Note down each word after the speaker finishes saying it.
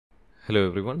Hello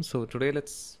everyone. So today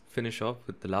let's finish off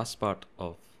with the last part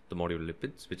of the module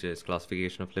lipids, which is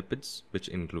classification of lipids, which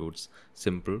includes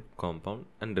simple, compound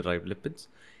and derived lipids,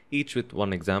 each with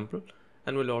one example,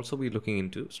 and we'll also be looking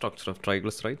into structure of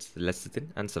triglycerides, lecithin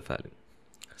and cephalin.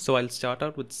 So I'll start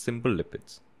out with simple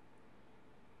lipids.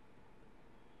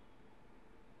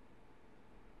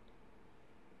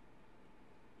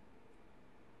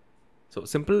 So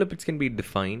simple lipids can be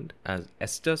defined as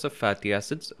esters of fatty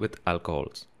acids with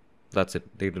alcohols. That's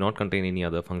it. They do not contain any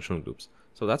other functional groups.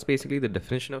 So that's basically the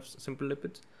definition of simple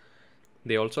lipids.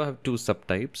 They also have two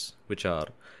subtypes, which are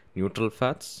neutral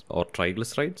fats or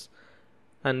triglycerides,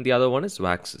 and the other one is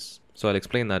waxes. So I'll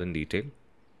explain that in detail.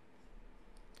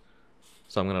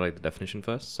 So I'm going to write the definition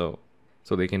first. So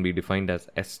they can be defined as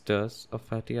esters of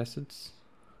fatty acids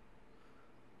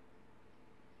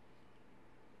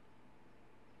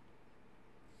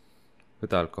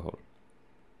with alcohol.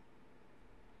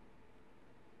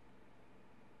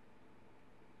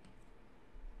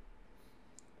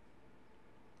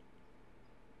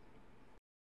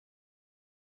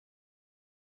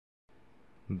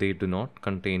 They do not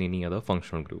contain any other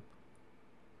functional group.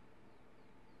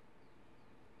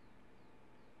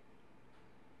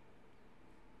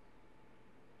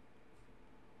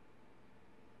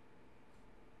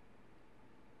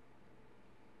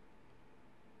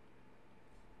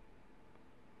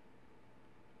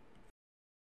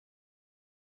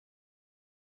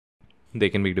 They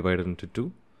can be divided into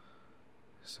two.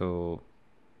 So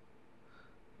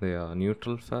they are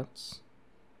neutral fats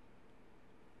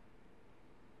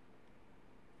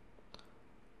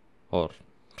or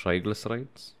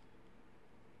triglycerides,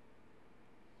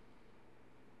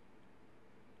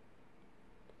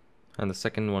 and the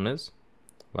second one is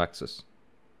waxes.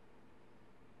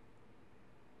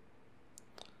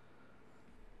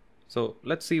 So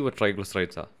let's see what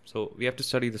triglycerides are. So we have to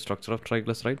study the structure of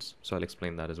triglycerides, so I'll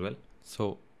explain that as well.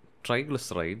 So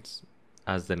triglycerides,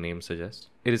 as the name suggests,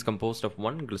 it is composed of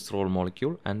one glycerol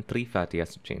molecule and three fatty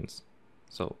acid chains.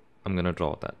 So I'm going to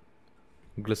draw that.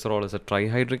 Glycerol is a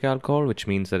trihydric alcohol, which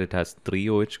means that it has three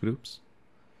OH groups.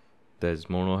 There's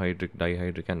monohydric,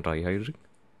 dihydric and trihydric.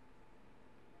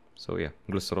 So yeah,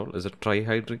 glycerol is a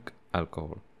trihydric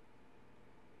alcohol.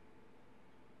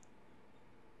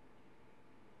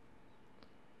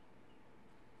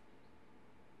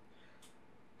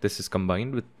 This is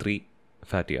combined with three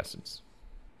fatty acids.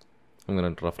 I'm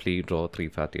going to roughly draw three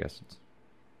fatty acids.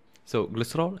 So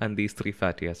glycerol and these three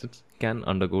fatty acids can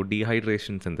undergo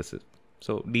dehydration synthesis.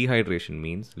 So dehydration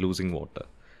means losing water.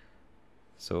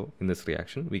 So in this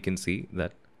reaction, we can see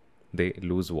that they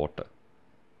lose water.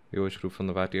 The OH group from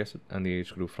the fatty acid and the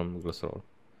H group from glycerol.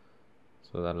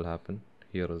 So that will happen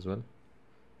here as well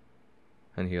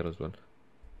and here as well.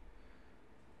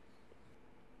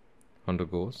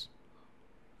 Undergoes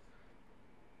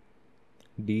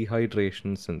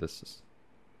dehydration synthesis.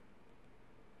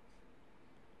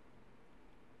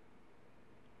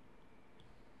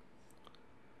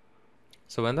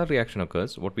 So when that reaction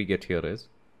occurs, what we get here is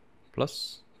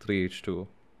plus 3H2O,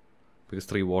 because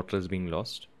 3 water is being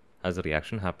lost as the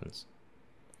reaction happens.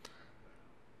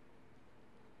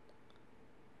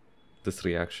 This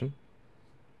reaction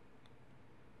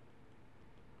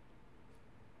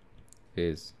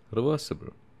is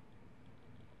reversible.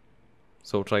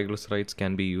 So triglycerides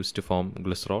can be used to form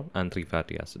glycerol and 3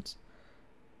 fatty acids,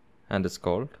 and it's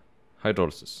called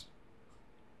hydrolysis.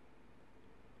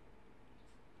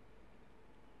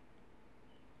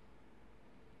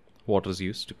 Water is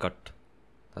used to cut.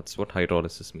 That's what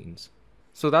hydrolysis means.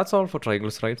 So that's all for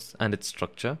triglycerides and its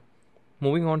structure.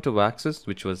 Moving on to waxes,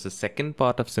 which was the second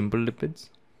part of simple lipids.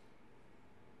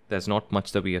 There's not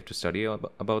much that we have to study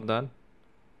about that.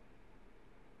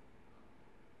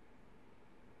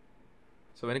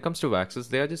 So when it comes to waxes,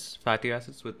 they are just fatty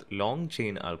acids with long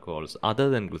chain alcohols other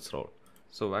than glycerol.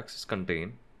 So waxes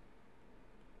contain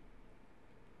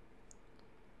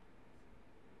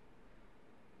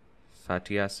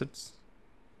fatty acids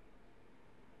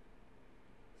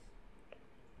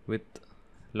with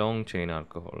long chain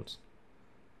alcohols.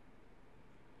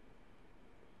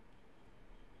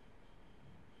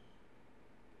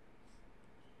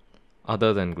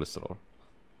 Other than glycerol.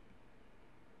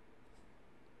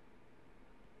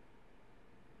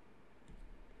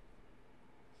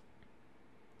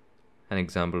 An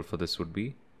example for this would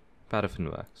be paraffin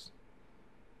wax.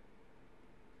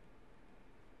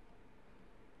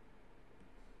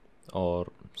 Or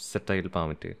cetyl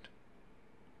palmitate.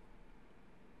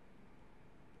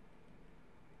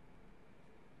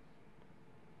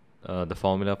 The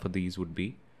formula for these would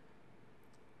be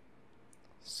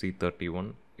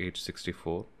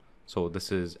C31H64. So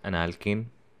this is an alkane,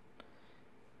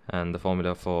 And the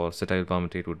formula for cetyl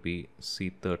palmitate would be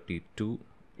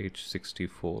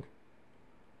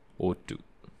C32H64O2.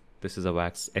 This is a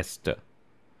wax ester.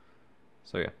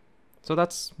 So yeah, so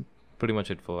that's pretty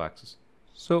much it for waxes.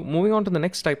 So moving on to the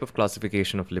next type of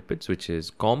classification of lipids, which is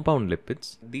compound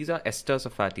lipids. These are esters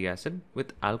of fatty acid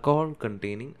with alcohol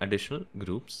containing additional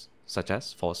groups such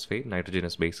as phosphate,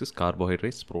 nitrogenous bases,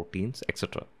 carbohydrates, proteins,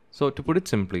 etc. So to put it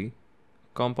simply,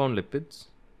 compound lipids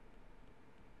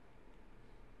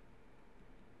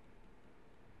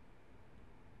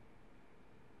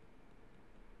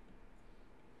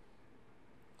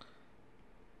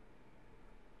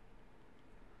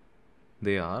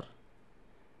they are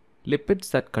lipids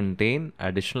that contain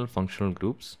additional functional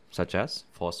groups such as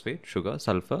phosphate, sugar,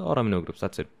 sulfur, or amino groups.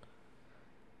 That's it.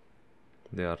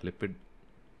 They are lipids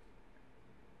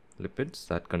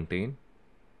that contain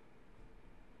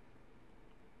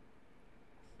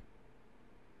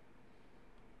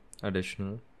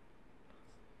additional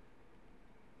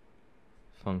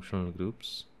functional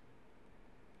groups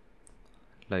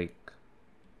like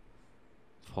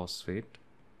phosphate,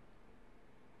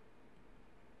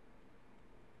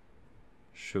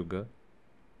 sugar,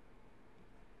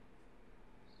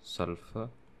 sulfur,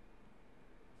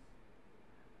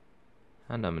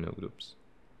 and amino groups.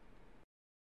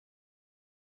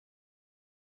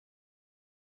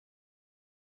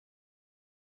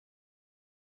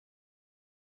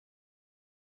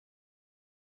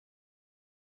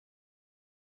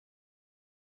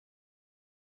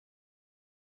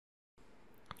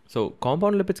 So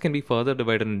compound lipids can be further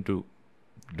divided into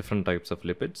different types of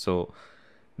lipids. So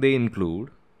they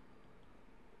include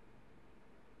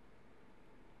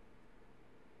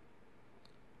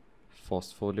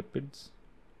phospholipids,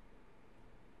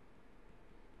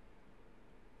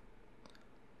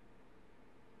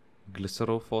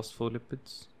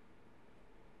 glycerophospholipids,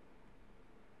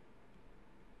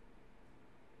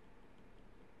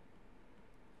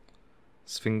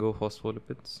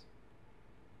 sphingophospholipids,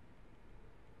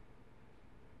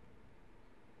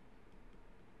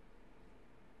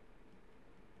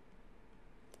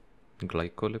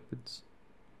 glycolipids,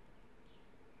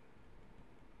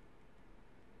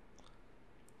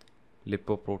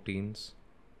 lipoproteins,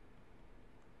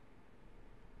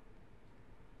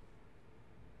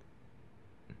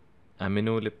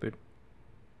 aminolipid,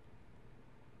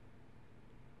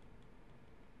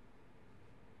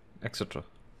 etc.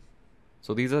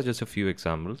 So these are just a few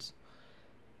examples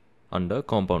under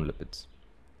compound lipids.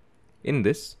 In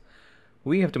this,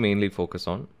 we have to mainly focus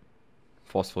on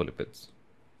phospholipids.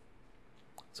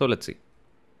 So let's see.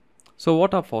 So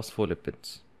what are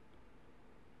phospholipids?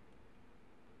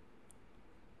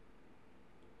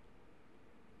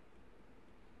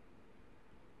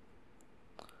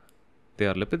 They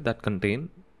are lipids that contain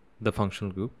the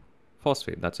functional group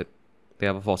phosphate. That's it. They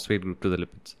have a phosphate group to the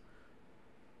lipids.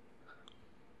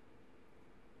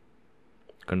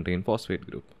 Contain phosphate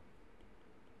group.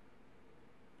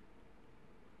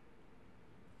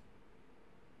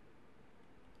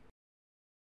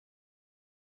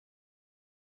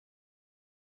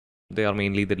 They are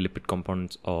mainly the lipid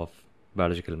components of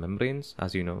biological membranes,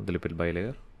 as you know, the lipid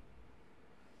bilayer.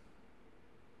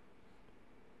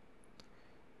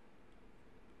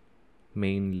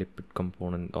 Main lipid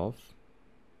component of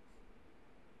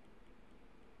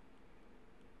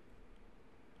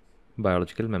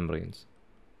biological membranes.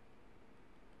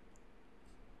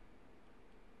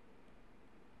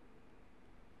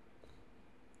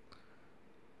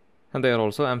 And they are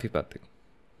also amphipathic.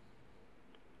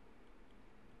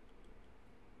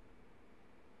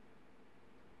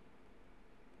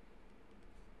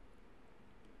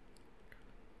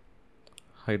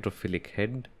 Hydrophilic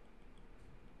head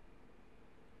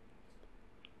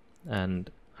and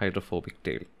hydrophobic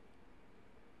tail.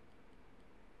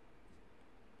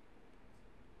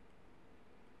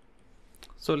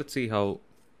 So let's see how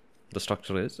the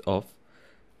structure is of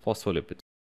phospholipids.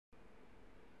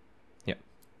 Yeah.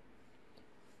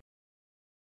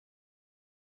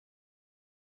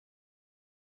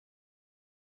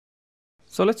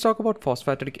 So let's talk about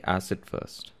phosphatidic acid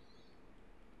first.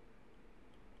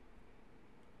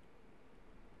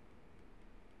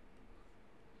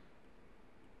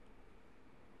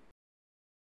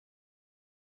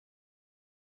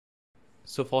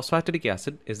 So phosphatidic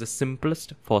acid is the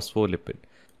simplest phospholipid.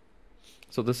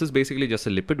 So this is basically just a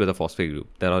lipid with a phosphate group.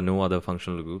 There are no other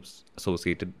functional groups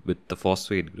associated with the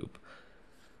phosphate group.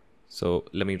 So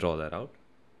let me draw that out.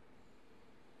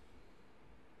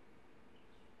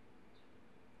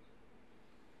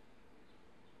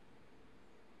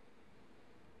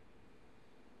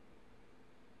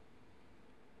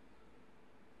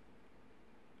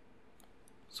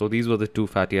 So these were the two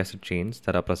fatty acid chains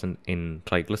that are present in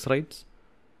triglycerides.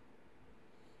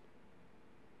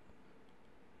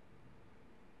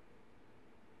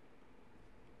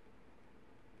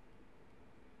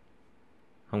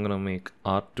 I'm going to make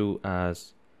R2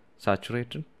 as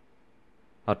saturated.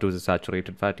 R2 is a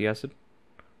saturated fatty acid.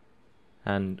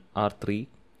 And R3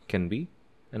 can be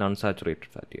an unsaturated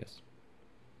fatty acid.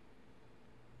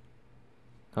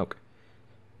 Okay.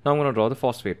 Now I'm going to draw the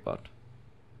phosphate part.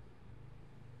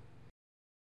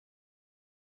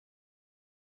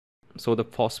 So the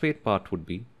phosphate part would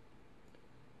be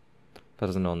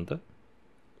present on the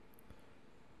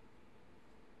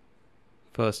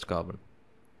first carbon.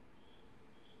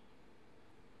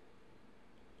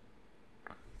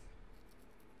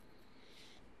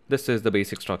 This is the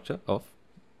basic structure of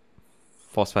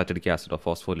phosphatidic acid or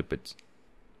phospholipids.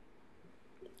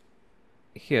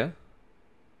 Here,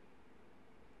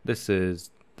 this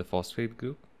is the phosphate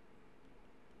group.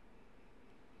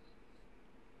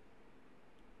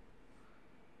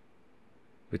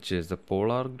 Which is the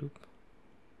polar group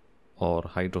or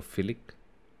hydrophilic.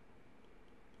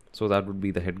 So that would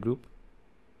be the head group.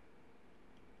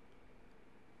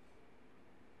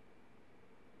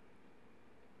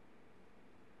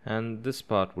 And this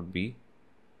part would be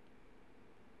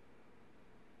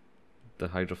the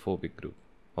hydrophobic group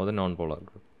or the non-polar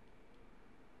group.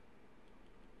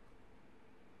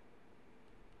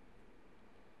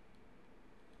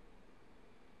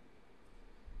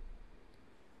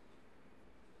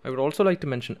 I would also like to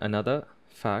mention another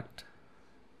fact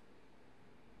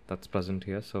that's present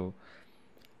here. So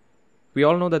we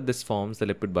all know that this forms the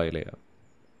lipid bilayer.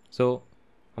 So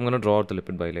I'm going to draw out the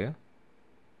lipid bilayer.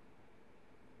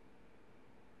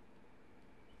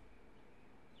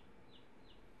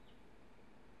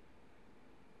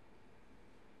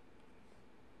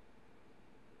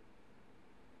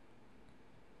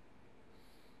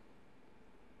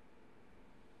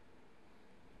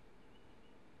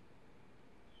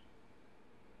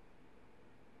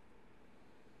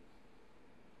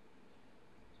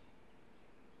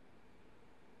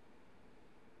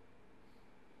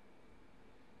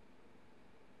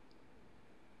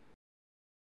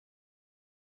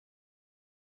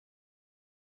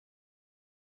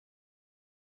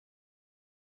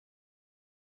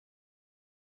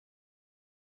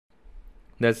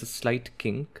 There's a slight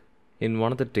kink in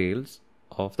one of the tails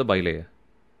of the bilayer.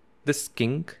 This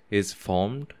kink is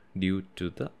formed due to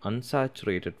the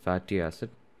unsaturated fatty acid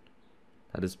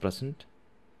that is present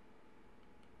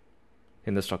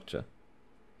in the structure.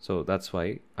 So that's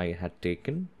why I had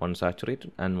taken one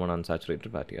saturated and one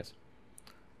unsaturated fatty acid.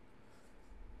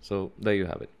 So there you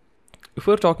have it. If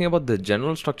we're talking about the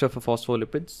general structure for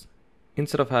phospholipids,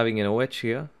 instead of having an OH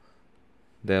here,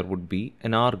 there would be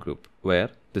an R group, where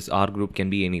this R group can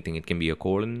be anything. It can be a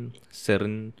choline,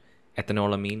 serine,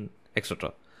 ethanolamine,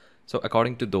 etc. So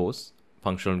according to those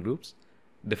functional groups,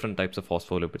 different types of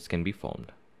phospholipids can be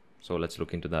formed. So let's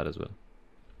look into that as well.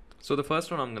 So the first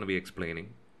one I'm going to be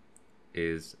explaining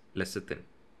is lecithin.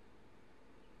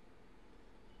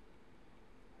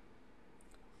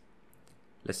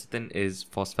 Lecithin is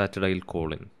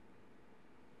phosphatidylcholine.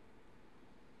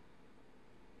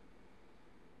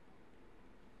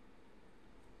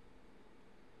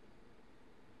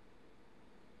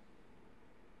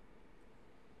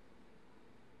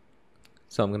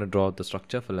 So I'm going to draw out the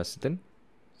structure for lecithin.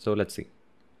 So let's see.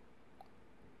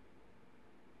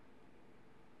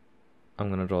 I'm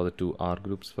going to draw the two R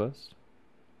groups first.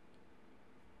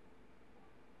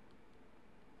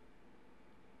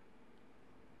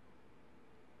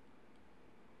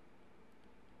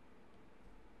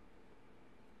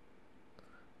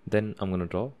 Then I'm going to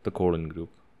draw the choline group.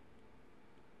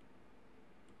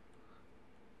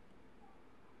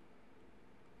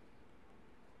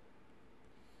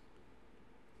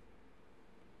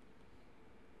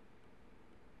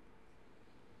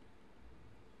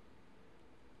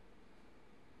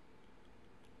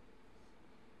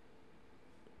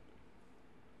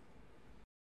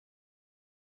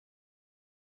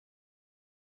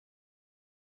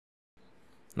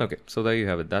 Okay, so there you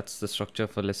have it. That's the structure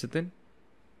for lecithin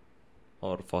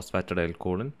or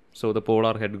phosphatidylcholine. So the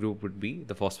polar head group would be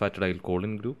the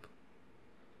phosphatidylcholine group.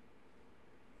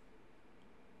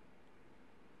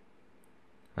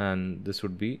 And this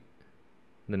would be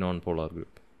the non-polar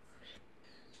group.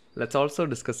 Let's also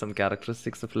discuss some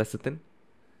characteristics of lecithin.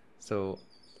 So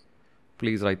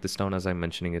please write this down as I'm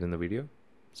mentioning it in the video.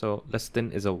 So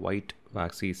lecithin is a white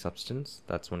waxy substance.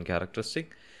 That's one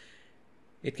characteristic.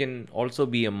 It can also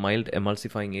be a mild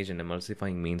emulsifying agent.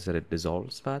 Emulsifying means that it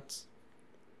dissolves fats.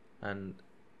 And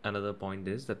another point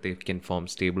is that they can form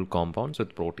stable compounds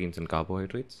with proteins and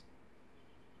carbohydrates.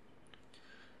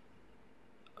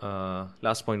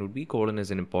 last point would be colon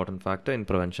is an important factor in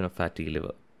prevention of fatty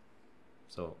liver.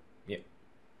 So yeah,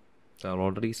 there are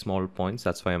already small points,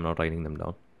 that's why I'm not writing them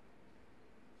down.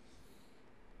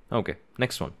 Okay,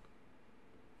 next one.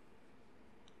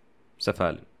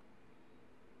 Cephalin.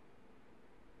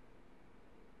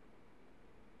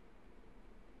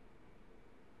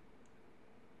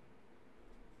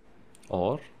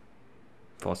 Or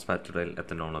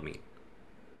phosphatidylethanolaamine.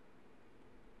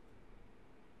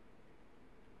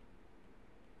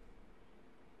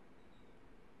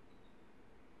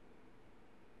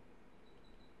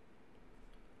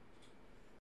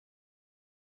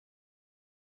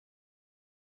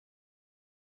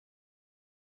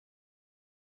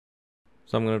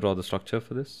 So I'm going to draw the structure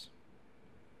for this.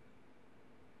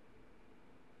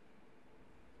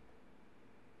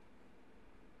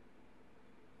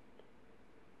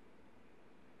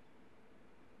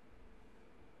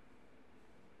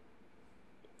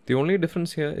 The only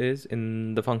difference here is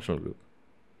in the functional group.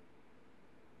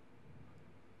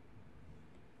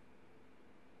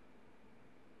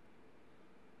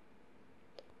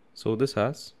 So this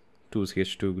has two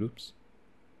CH2 groups.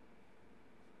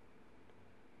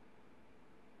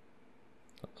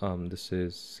 This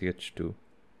is CH2.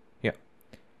 Yeah.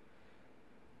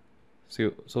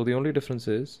 So the only difference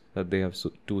is that they have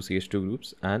two CH2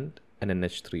 groups and an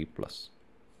NH3+.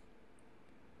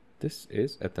 This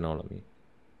is ethanolamine.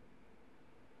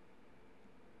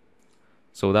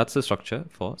 So that's the structure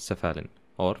for cephalin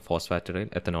or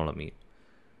phosphatidylethanolaamine.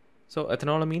 So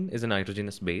ethanolamine is a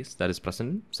nitrogenous base that is present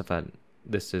in cephalin.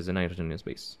 This is a nitrogenous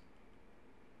base.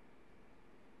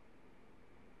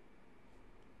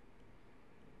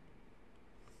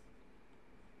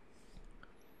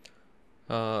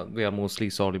 They are mostly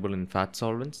soluble in fat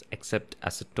solvents except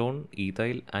acetone,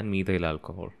 ethyl and methyl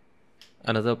alcohol.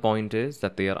 Another point is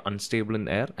that they are unstable in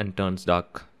air and turns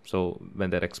dark. So when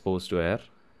they're exposed to air,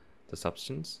 the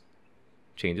substance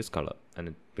changes color and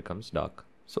it becomes dark.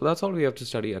 So that's all we have to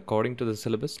study according to the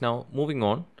syllabus. Now moving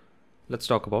on, let's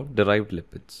talk about derived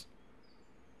lipids.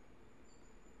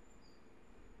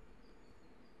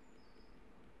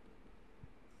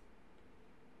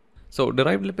 So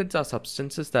derived lipids are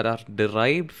substances that are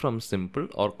derived from simple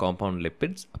or compound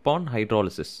lipids upon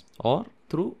hydrolysis or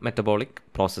through metabolic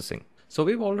processing. So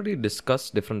we've already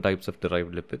discussed different types of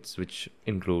derived lipids, which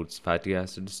includes fatty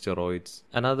acids, steroids.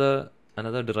 Another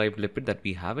derived lipid that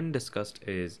we haven't discussed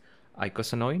is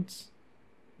eicosanoids.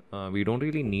 We don't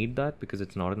really need that because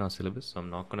it's not in our syllabus, so I'm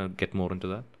not going to get more into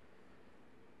that.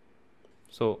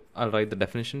 So I'll write the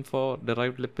definition for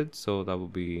derived lipids. So that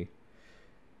would be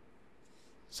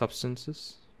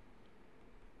substances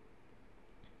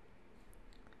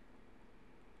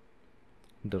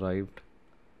derived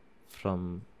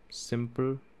from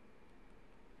simple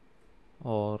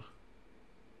or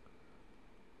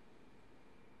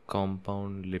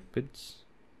compound lipids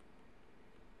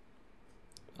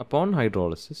upon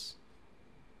hydrolysis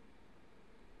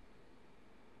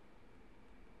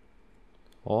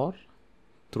or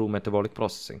through metabolic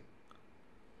processing.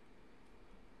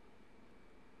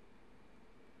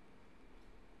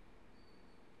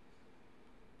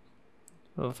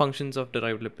 Functions of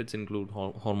derived lipids include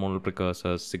hormonal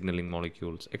precursors, signaling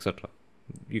molecules, etc.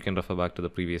 You can refer back to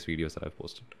the previous videos that I've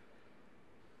posted.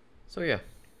 So yeah,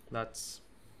 that's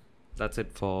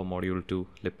it for module 2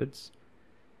 lipids.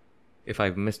 If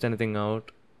I've missed anything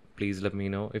out, please let me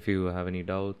know. If you have any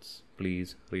doubts,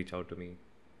 please reach out to me.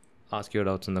 Ask your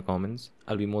doubts in the comments.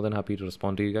 I'll be more than happy to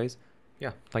respond to you guys.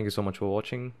 Yeah, thank you so much for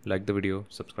watching. Like the video,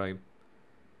 subscribe.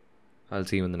 I'll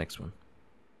see you in the next one.